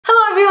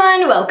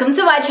everyone, welcome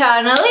to my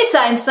channel, it's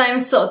Einstein.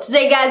 So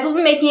today guys, we'll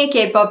be making a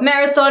K-pop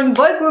marathon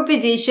boy group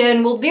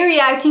edition. We'll be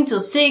reacting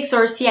to CIX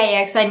or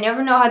CIX, I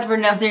never know how to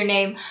pronounce their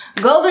name,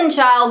 Golden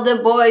Child,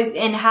 The Boyz,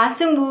 and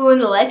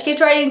Sungwoon. Let's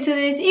get right into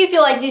this. If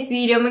you like this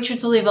video, make sure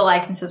to leave a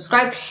like and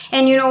subscribe.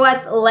 And you know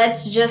what,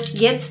 let's just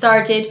get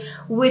started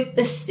with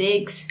the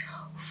 6,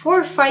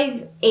 4,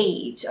 5,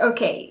 8.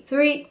 Okay,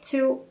 3,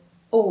 2,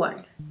 1.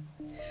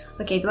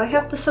 Okay, do I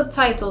have the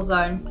subtitles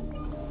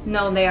on?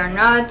 No, they are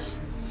not.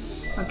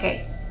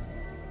 Okay.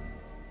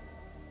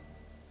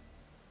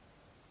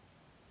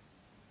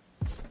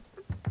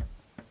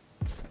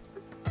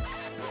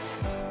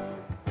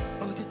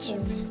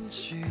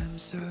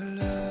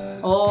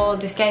 Oh,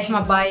 this guy's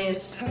my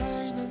bias.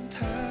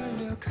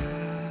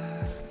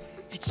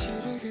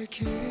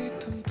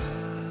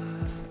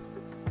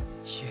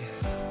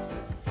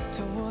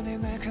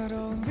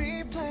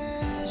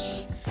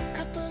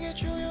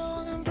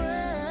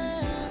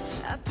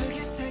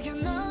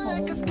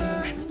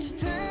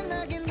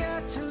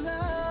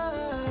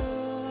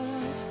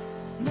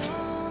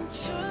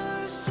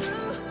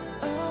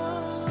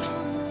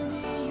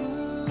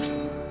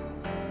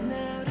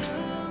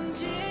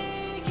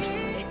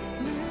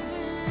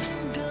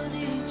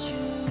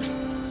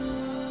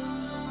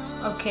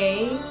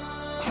 Okay.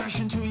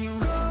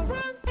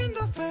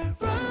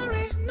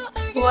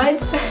 What?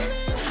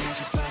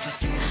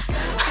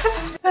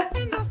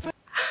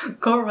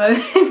 Go run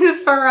in the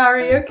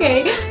Ferrari,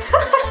 okay.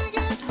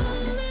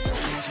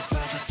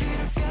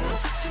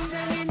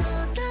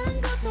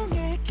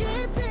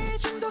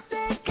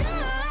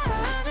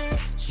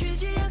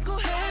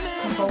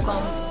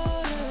 Vocals.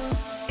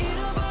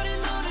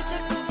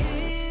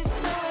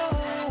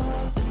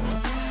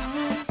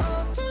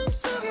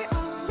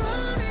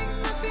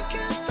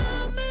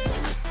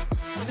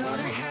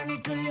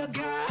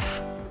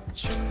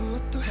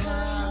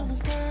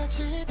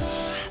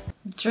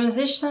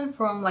 Transition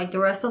from like the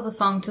rest of the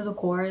song to the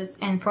chorus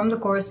and from the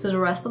chorus to the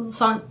rest of the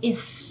song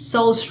is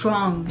so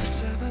strong.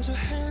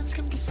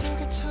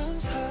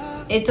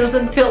 It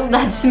doesn't feel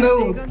that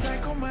smooth.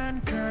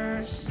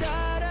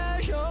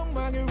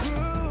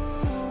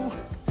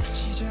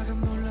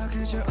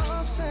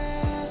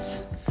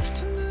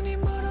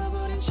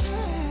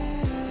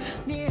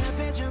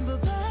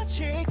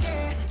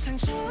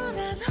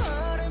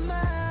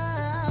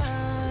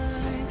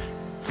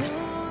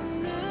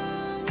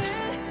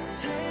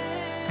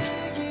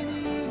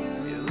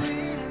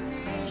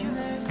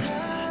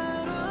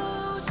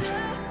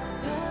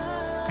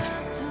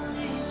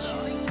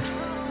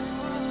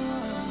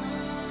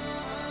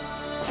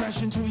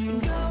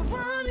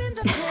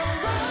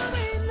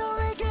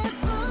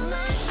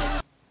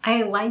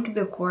 I like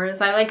the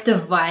chorus, I like the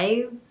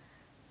vibe,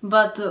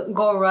 but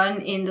go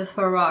run in the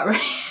Ferrari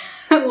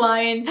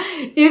line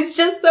is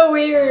just so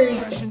weird.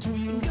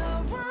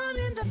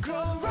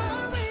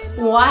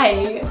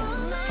 Why?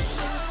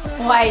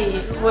 Why?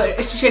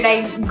 What, should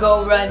I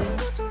go run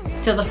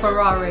to the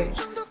Ferrari?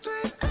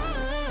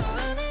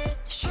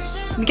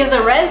 Because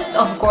the rest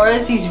of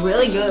chorus is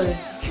really good.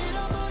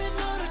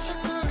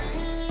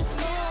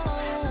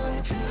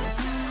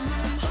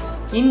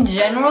 In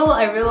general,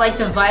 I really like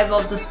the vibe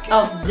of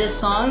this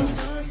song,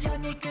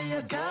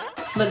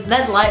 but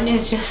that line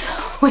is just so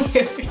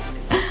weird.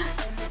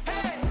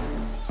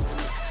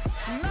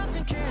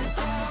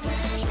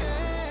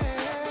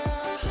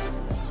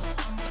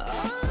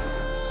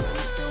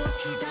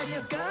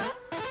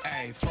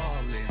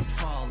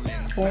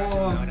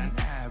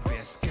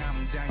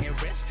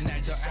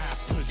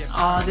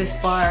 Oh, this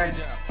part.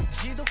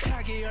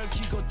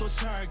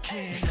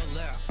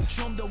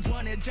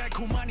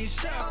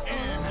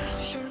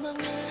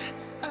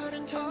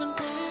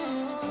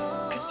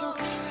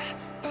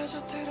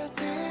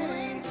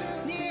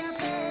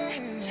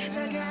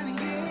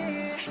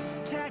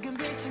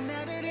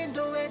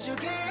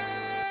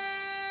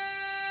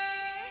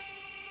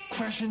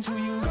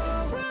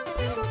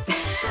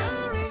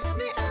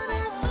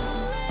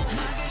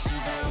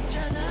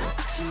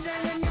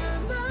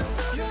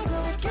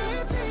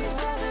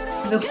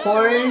 The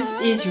chorus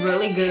is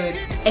really good,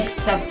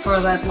 except for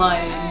that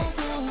line.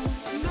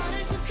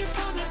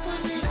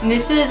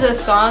 This is a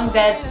song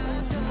that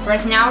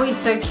right now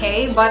it's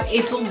okay, but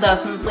it will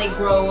definitely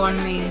grow on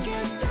me.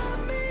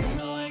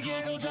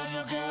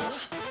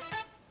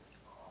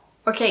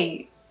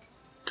 Okay.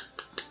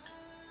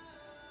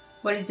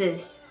 What is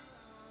this?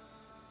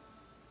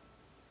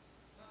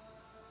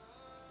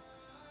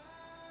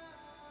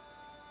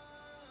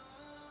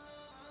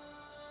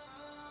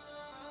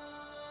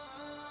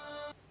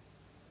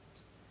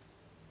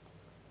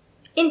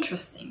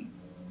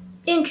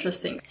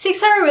 Interesting.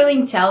 CIX are a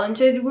really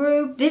talented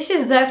group. This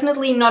is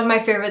definitely not my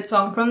favorite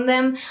song from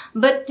them,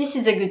 but this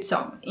is a good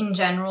song in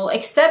general,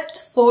 except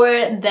for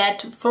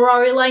that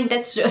Ferrari line,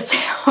 that's just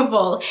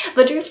terrible.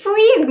 But if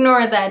we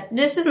ignore that,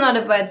 this is not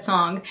a bad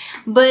song.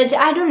 But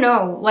I don't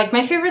know, like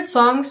my favorite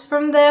songs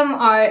from them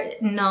are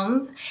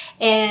Numb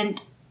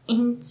and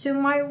Into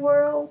My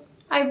World.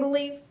 I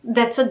believe.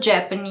 That's a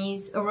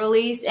Japanese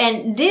release,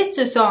 and these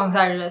two songs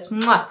are just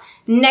mwah.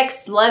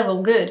 next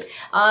level good.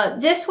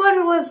 This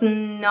one was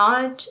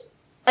not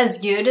as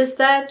good as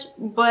that,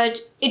 but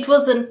it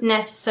wasn't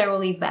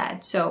necessarily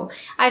bad. So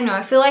I don't know,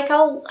 I feel like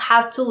I'll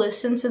have to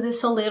listen to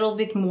this a little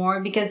bit more,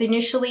 because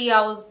initially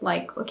I was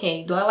like,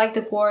 okay, do I like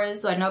the chorus,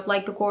 do I not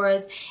like the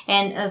chorus?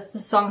 And as the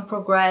song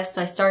progressed,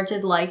 I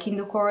started liking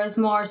the chorus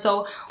more.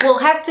 So we'll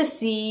have to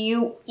see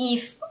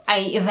if I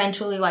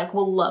eventually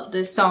will love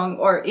this song,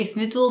 or if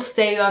it will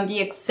stay on the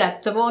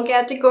acceptable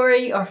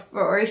category,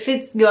 or if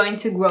it's going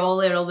to grow a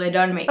little bit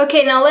on me.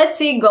 Okay, now let's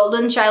see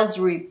Golden Child's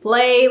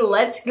replay.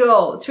 Let's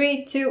go.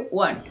 3, 2,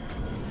 1.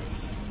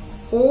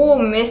 Oh,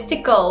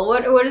 mystical.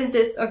 What is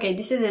this? Okay,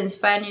 this is in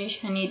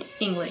Spanish. I need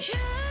English.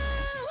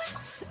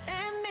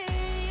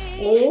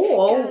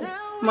 Oh,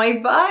 my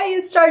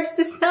body starts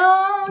the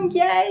song.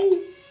 Yay.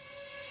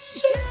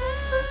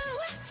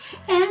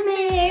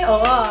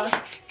 Oh.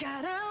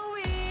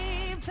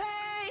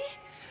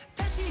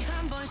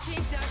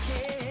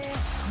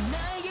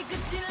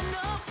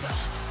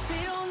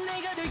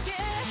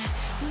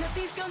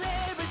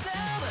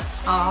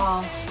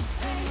 Oh.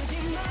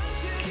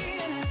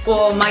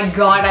 Oh my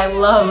god, I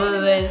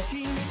love this.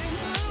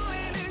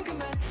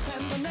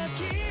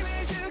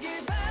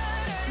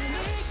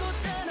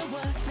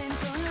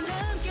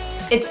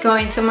 It's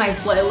going to my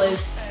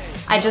playlist.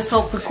 I just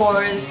hope the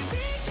chorus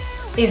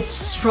is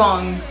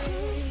strong.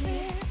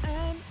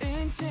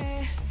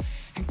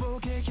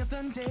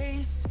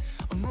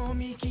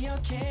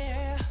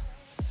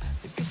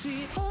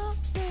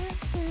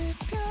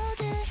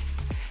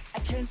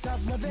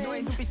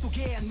 너의 눈빛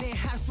속에 내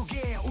하루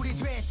속에 우리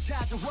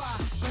되찾아와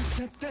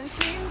번쩍던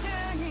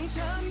심장이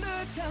전부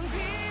텅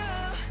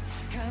비어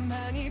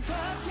가만히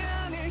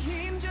버텨낼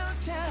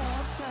힘조차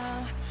없어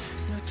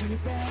So turn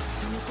it back,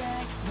 turn it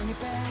back, turn it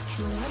back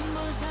또 한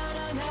번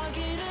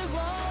사랑하기를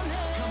원해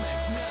Come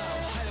back now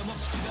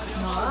하염없이 기다려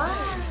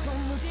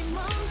도무지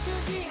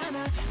멈추지 않아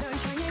널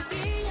향해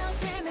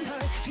뛰어대는 헐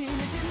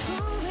뒤늦은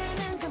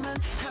후회는 그만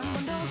한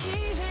번 더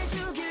기회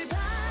주길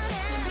바래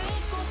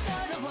믿고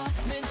따라와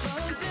맨 처음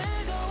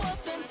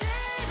뜨거웠던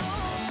때로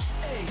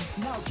Hey,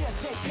 now just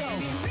take go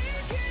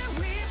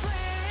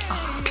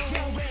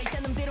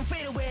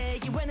Fade away.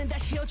 이외는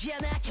다시 오지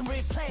않아. Can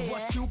replay.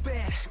 What's too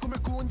bad?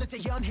 꿈을 꾸은 듯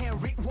재현해.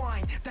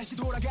 Rewind. 다시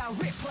돌아가.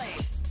 Replay.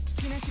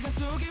 지난 시간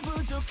속의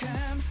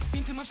부족함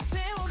빈틈없이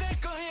채워갈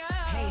거야.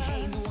 Hey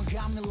hey, no one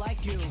got me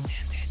like you.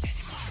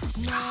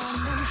 너는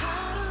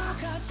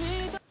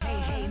하루같이 더. Hey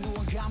hey, no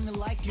one got me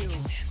like you.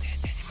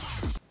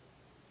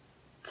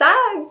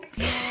 Tag.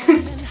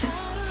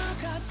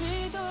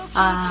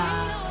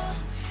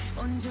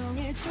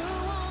 온종일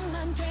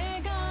추억만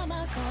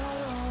되감아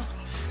걸어.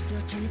 So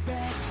turn it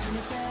back, turn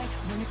it back,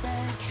 run it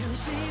back.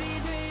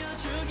 현실이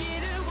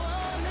되어주기를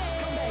원해.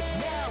 Come back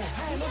now,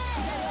 하염없이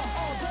기다려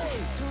all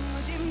day.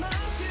 도무지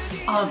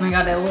멈추지 Oh my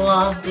god, I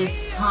love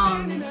this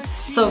song.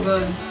 So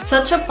good.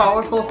 Such a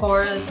powerful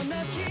chorus.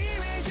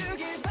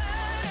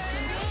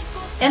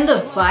 And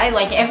the vibe,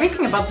 like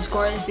everything about this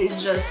chorus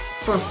is just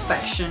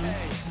perfection.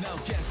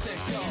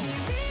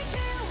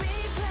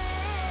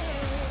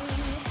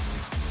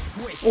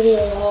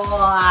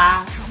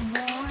 Wow.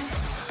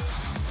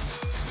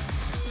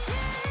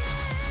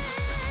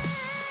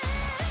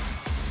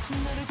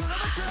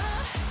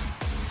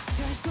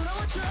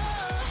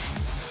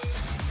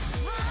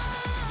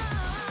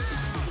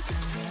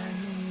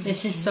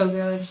 This is so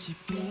good,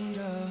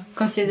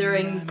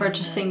 considering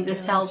purchasing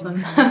this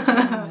album.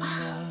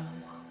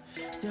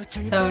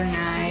 So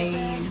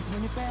nice.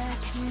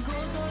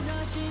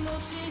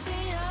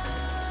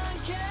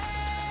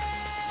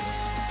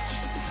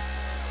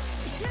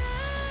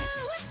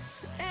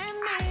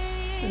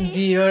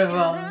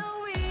 Beautiful.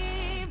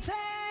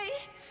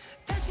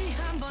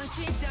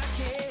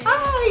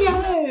 Oh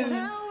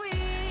yeah.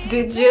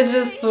 Did you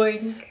just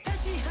wink?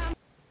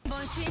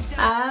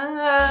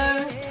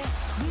 Ah.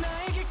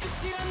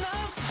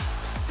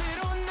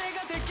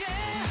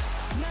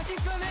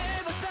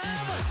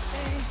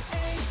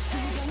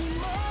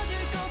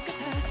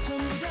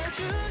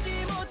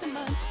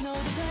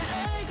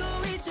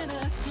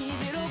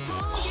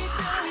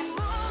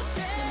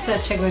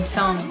 Such a good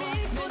song.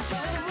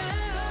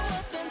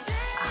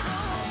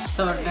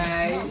 So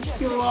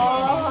nice.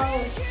 Wow.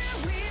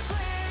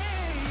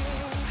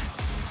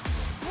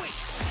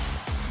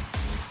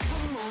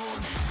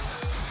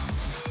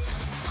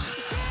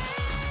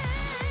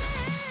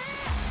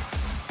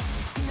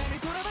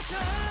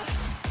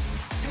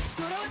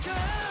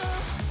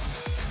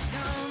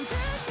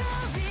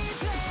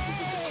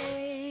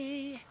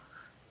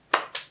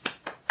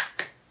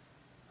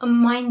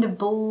 Mind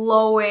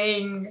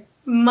blowing.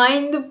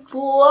 Mind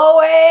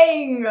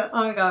blowing. Oh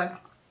my god.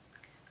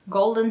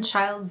 Golden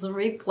Child's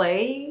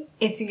replay.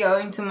 It's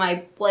going to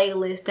my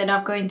playlist and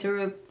I'm going to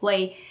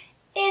replay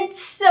it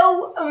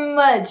so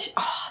much.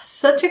 Oh,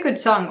 such a good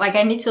song. Like,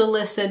 I need to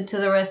listen to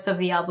the rest of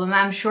the album.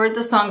 I'm sure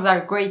the songs are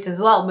great as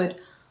well, but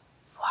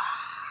wow.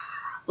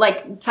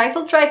 Like,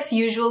 title tracks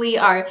usually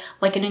are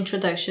like an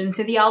introduction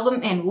to the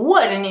album, and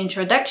what an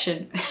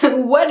introduction.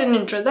 What an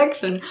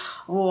introduction.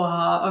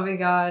 Wow, oh my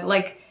god.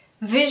 Like,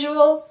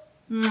 visuals,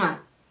 mwah.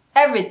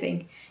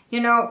 everything.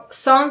 You know,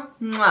 song,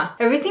 mwah.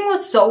 Everything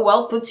was so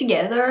well put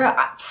together.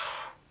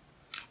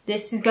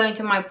 This is going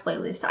to my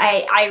playlist.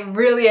 I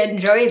really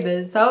enjoyed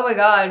this. Oh my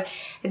god.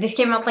 This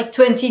came out like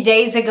 20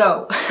 days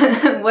ago.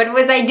 What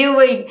was I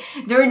doing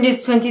during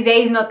these 20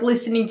 days not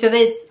listening to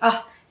this?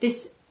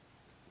 This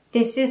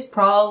is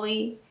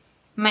probably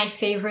my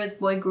favorite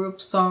boy group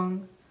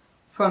song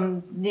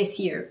from this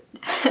year.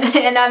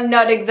 And I'm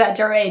not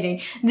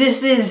exaggerating.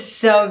 This is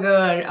so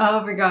good.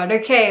 Oh my god.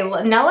 Okay,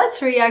 now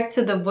let's react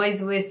to the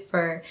Boyz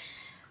Whisper.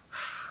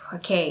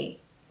 Okay,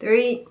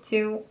 3,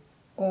 2,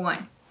 1.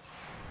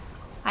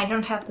 I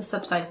don't have the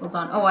subtitles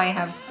on. Oh, I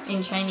have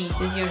in Chinese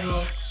as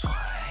usual.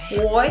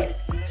 What?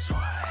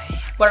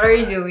 What are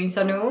you doing,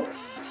 Sunu?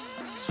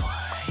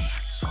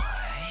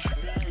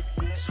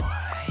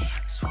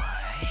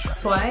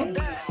 Sway?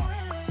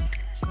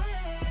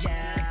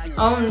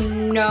 Oh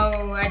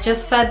no, I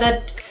just said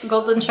that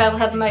Golden Child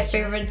had my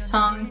favorite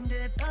song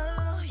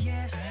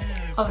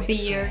of the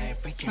year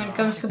when it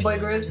comes to boy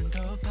groups.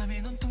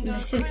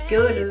 This is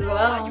good as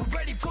well.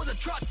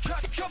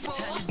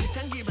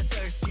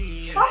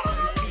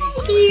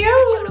 Oh,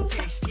 cute!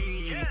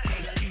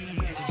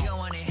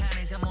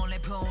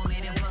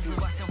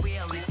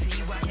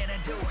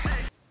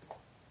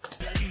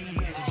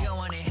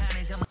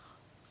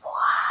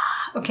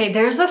 Okay,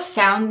 there's a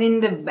sound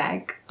in the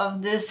back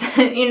of this,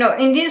 you know,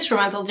 in the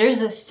instrumental,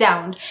 there's a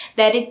sound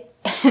that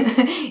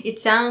it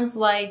sounds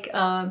like,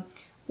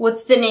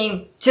 what's the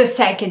name? 2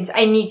 seconds,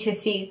 I need to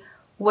see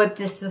what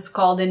this is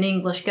called in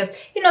English, because,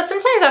 you know,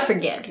 sometimes I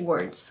forget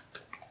words,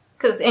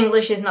 because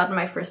English is not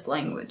my first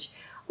language.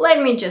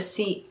 Let me just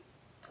see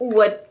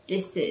what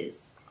this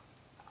is.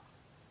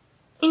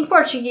 In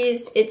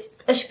Portuguese, it's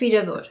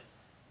aspirador.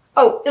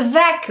 Oh,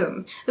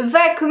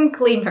 vacuum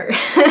cleaner.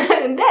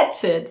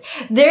 That's it.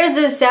 There's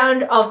the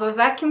sound of a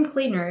vacuum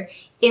cleaner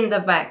in the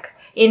back,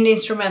 in the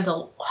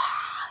instrumental.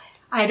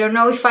 I don't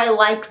know if I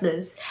like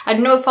this. I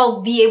don't know if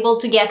I'll be able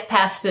to get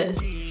past this.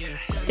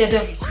 There's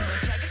a...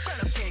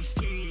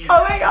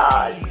 Oh my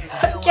god!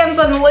 I can't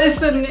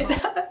unlisten it.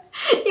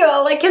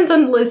 Yo, I can't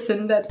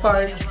unlisten that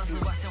part.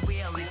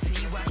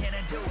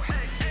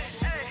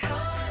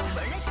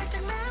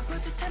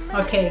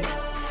 Okay.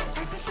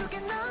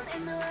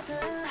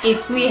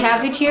 If we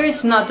have it here,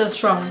 it's not as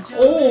strong.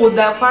 Oh,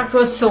 that part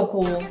was so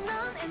cool.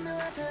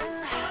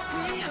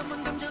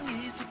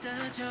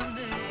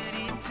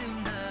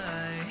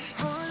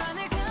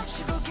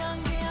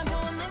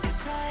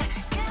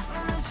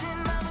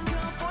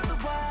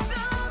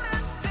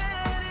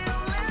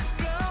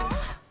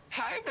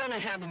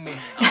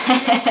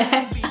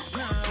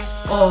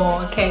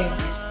 Oh, okay.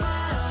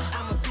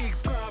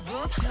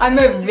 I'm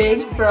a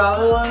big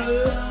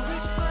problem.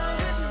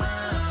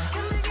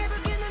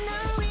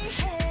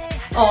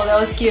 Oh, that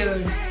was cute.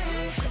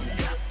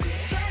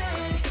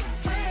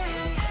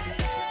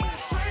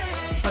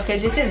 Okay,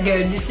 this is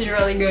good. This is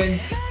really good.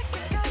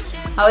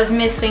 I was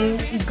missing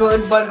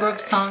good boy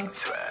group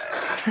songs.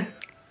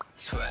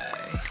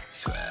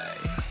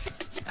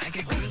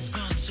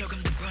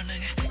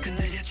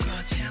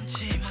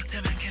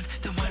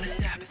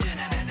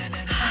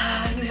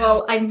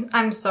 Well,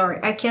 I'm sorry.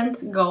 I can't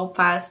go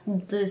past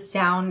the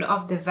sound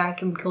of the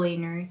vacuum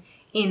cleaner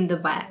in the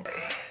back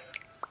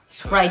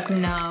right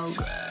now.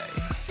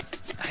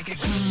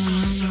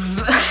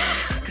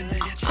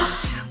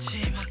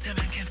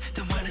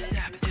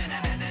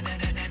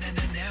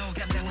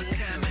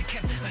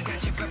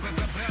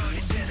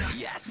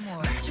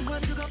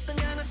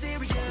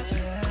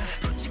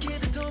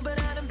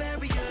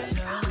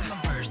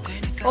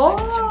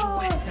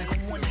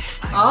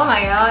 Oh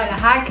my god,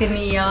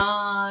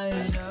 Hackneon.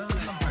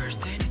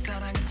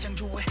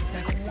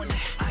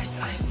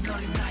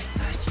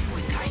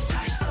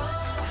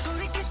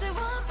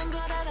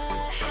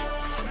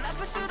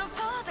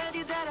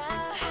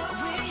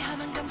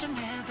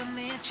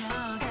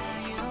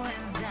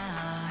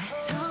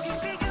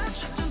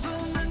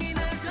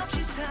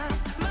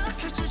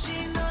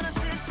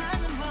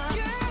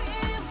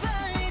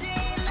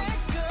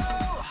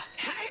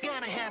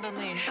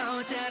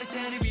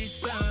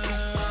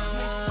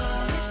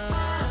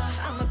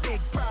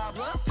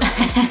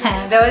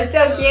 That was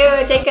so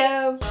cute,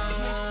 Jacob.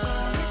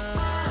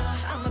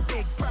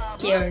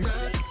 Cute.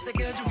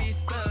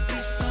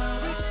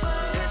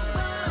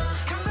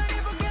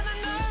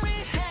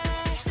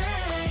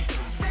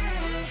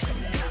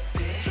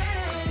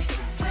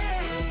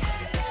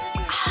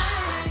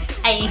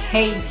 I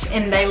hate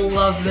and I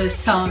love this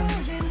song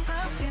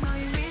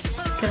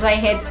because I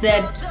hate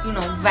that, you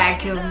know,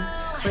 vacuum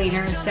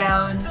cleaner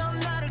sound,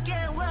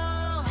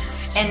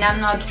 and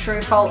I'm not sure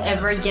if I'll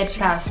ever get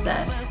past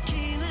that.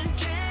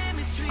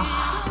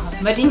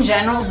 But in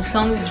general, the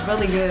song is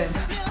really good.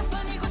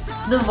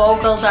 The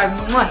vocals are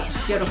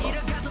beautiful.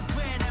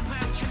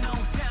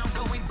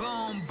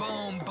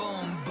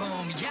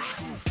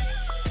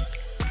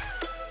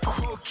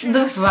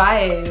 The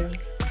vibe.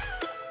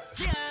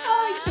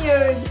 Oh,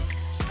 cute.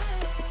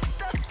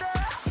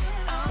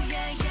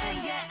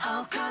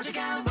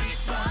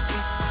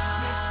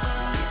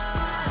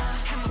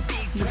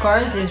 The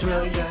chorus is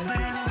really good.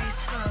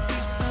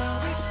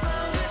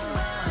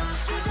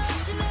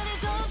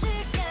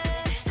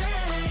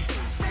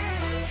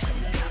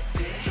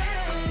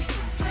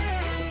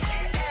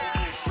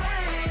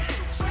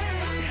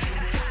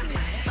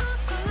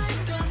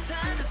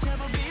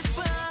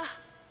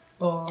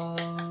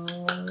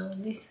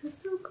 this was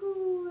so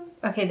cool.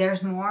 Okay,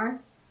 there's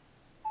more.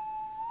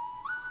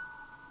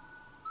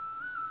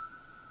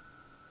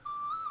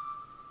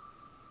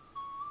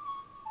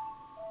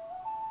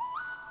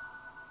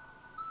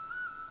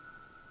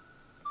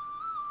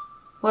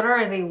 What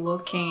are they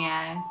looking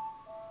at?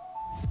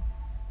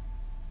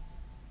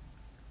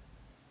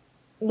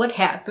 What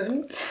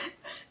happened?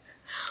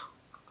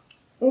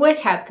 What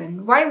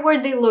happened? Why were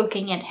they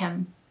looking at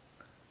him?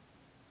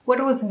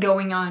 What was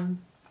going on?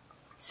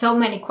 So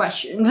many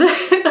questions.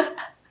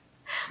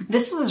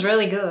 This was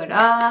really good.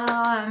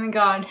 Oh my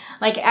god.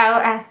 Like,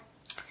 I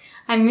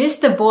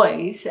missed the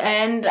Boyz,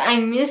 and I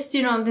missed,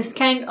 you know, this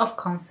kind of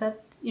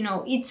concept. You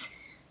know,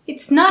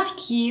 it's not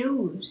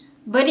cute,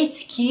 but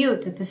it's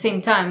cute at the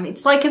same time.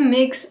 It's like a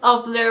mix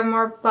of their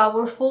more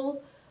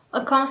powerful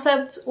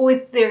concepts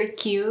with their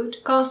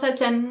cute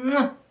concepts,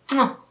 and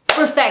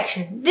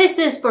perfection. This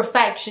is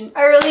perfection.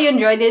 I really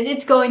enjoyed it.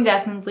 It's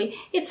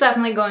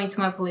definitely going to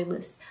my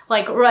playlist,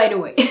 like right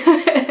away.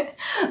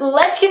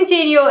 Let's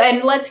continue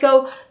and let's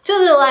go to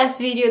the last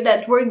video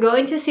that we're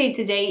going to see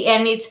today,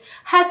 and it's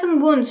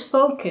Sungwoon's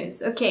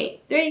Focus.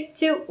 Okay, 3,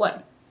 2,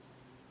 1.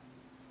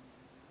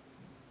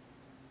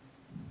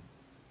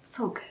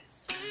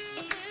 Focus.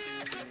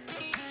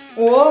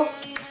 Oh,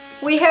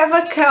 we have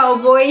a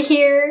cowboy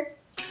here.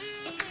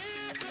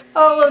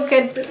 Oh, look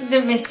at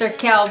the Mr.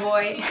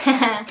 Cowboy.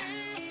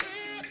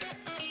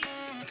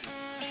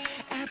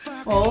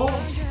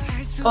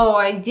 Oh,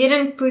 I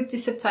didn't put the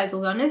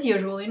subtitles on as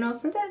usual, you know,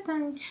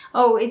 sometimes.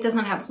 Oh, it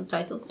doesn't have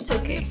subtitles. It's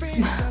okay.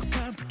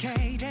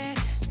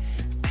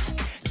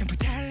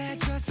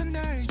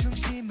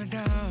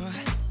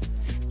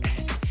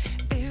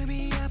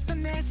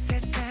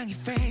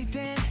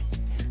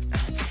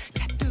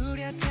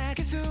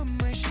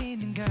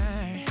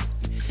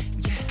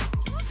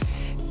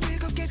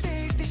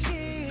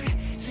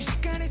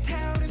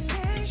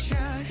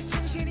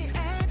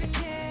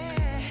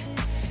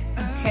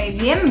 Okay,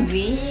 the MV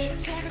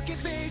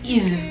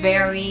is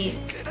very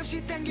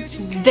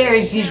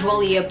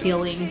visually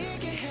appealing.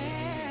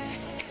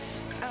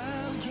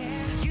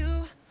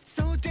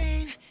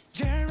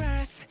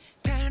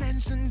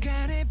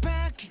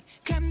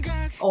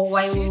 Oh,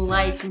 I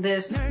like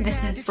this.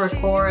 This is for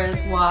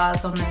chorus. Wow,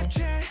 so nice.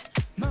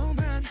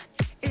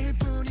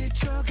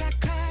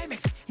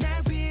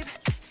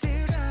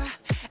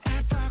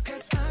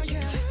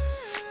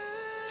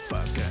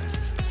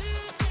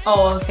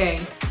 Oh, okay.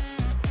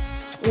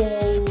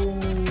 Oh,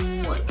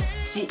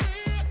 the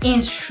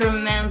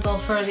instrumental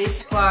for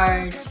this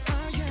part.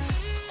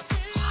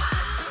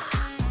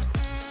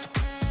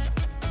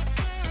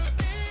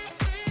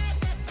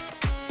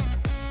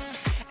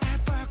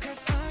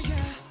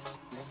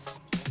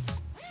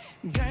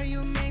 Girl,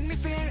 you make me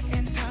feel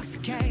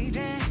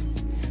intoxicated.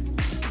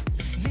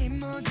 네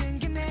모든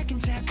게 내겐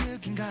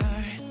자극인 걸.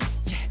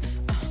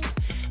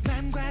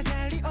 맘과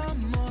달리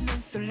온몸은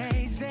so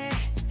lazy.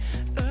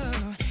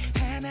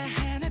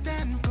 하나하나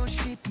담고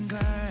싶은 걸.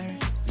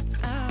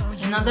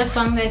 Another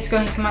song that's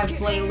going to my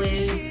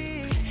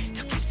playlist.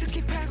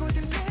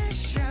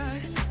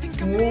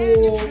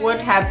 Whoa, what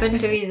happened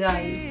to his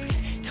eyes?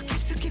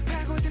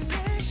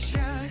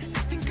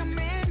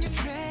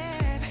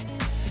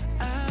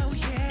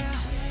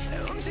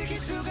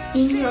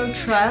 In Your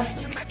Trap,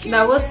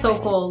 that was so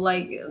cool.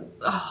 Like,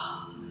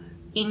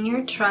 In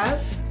Your Trap.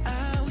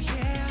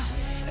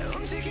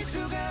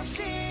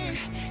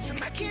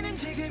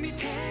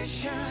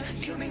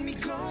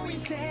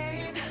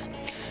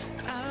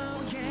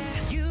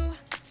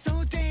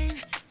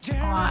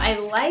 Oh, I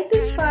like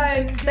this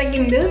part. I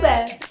can do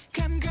that.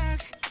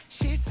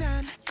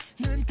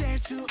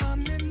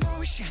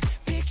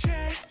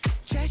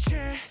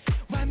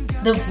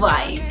 The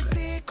vibe.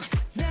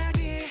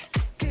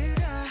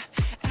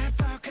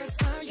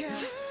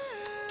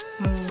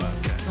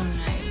 So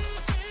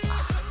nice.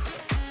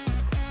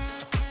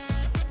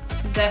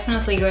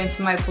 Definitely going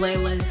to my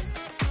playlist.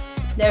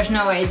 There's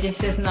no way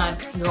this is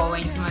not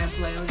going to my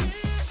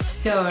playlist.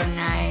 So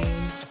nice.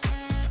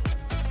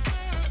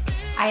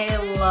 I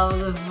love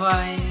the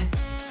vibe.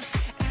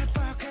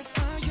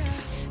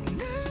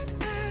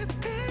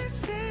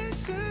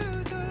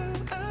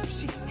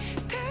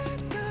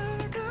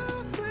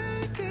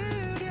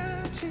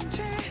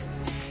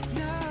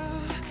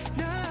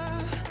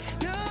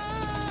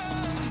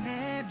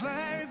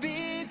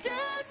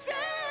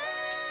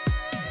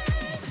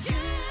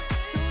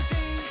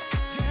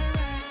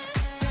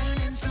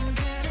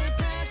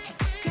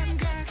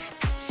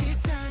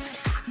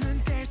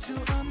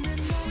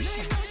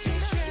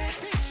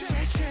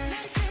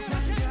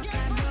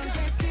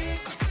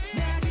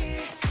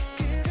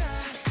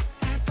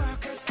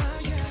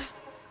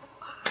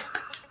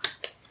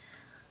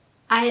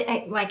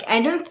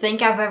 I don't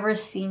think I've ever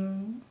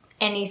seen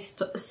any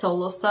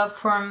solo stuff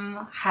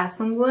from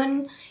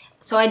Sungwoon,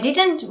 so I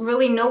didn't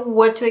really know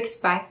what to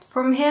expect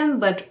from him,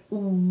 but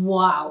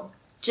wow,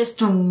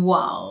 just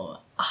wow.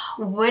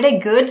 What a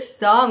good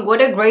song,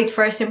 what a great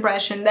first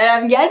impression that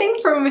I'm getting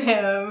from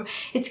him.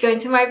 It's going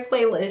to my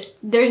playlist.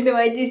 There's no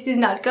way this is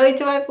not going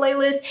to my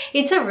playlist.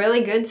 It's a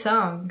really good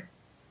song.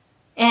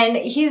 And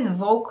his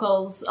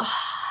vocals,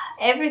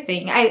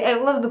 everything. I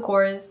love the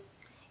chorus.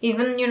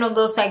 Even, you know,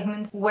 those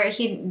segments where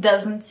he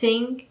doesn't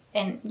sing.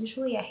 And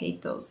usually I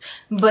hate those.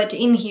 But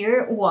in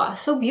here, wow,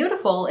 so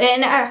beautiful.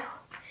 And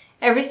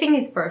everything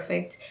is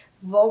perfect.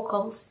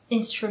 Vocals,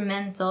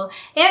 instrumental,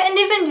 and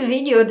even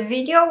the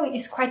video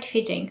is quite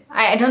fitting.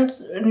 I don't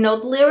know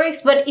the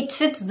lyrics, but it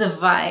fits the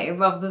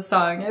vibe of the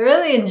song. I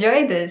really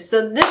enjoy this.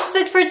 So this is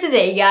it for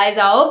today, guys.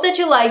 I hope that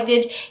you liked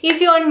it. If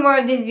you want more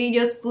of these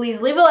videos, please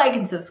leave a like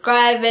and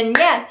subscribe. And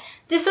yeah,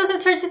 this was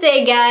it for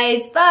today,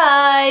 guys.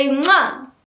 Bye! Mwah!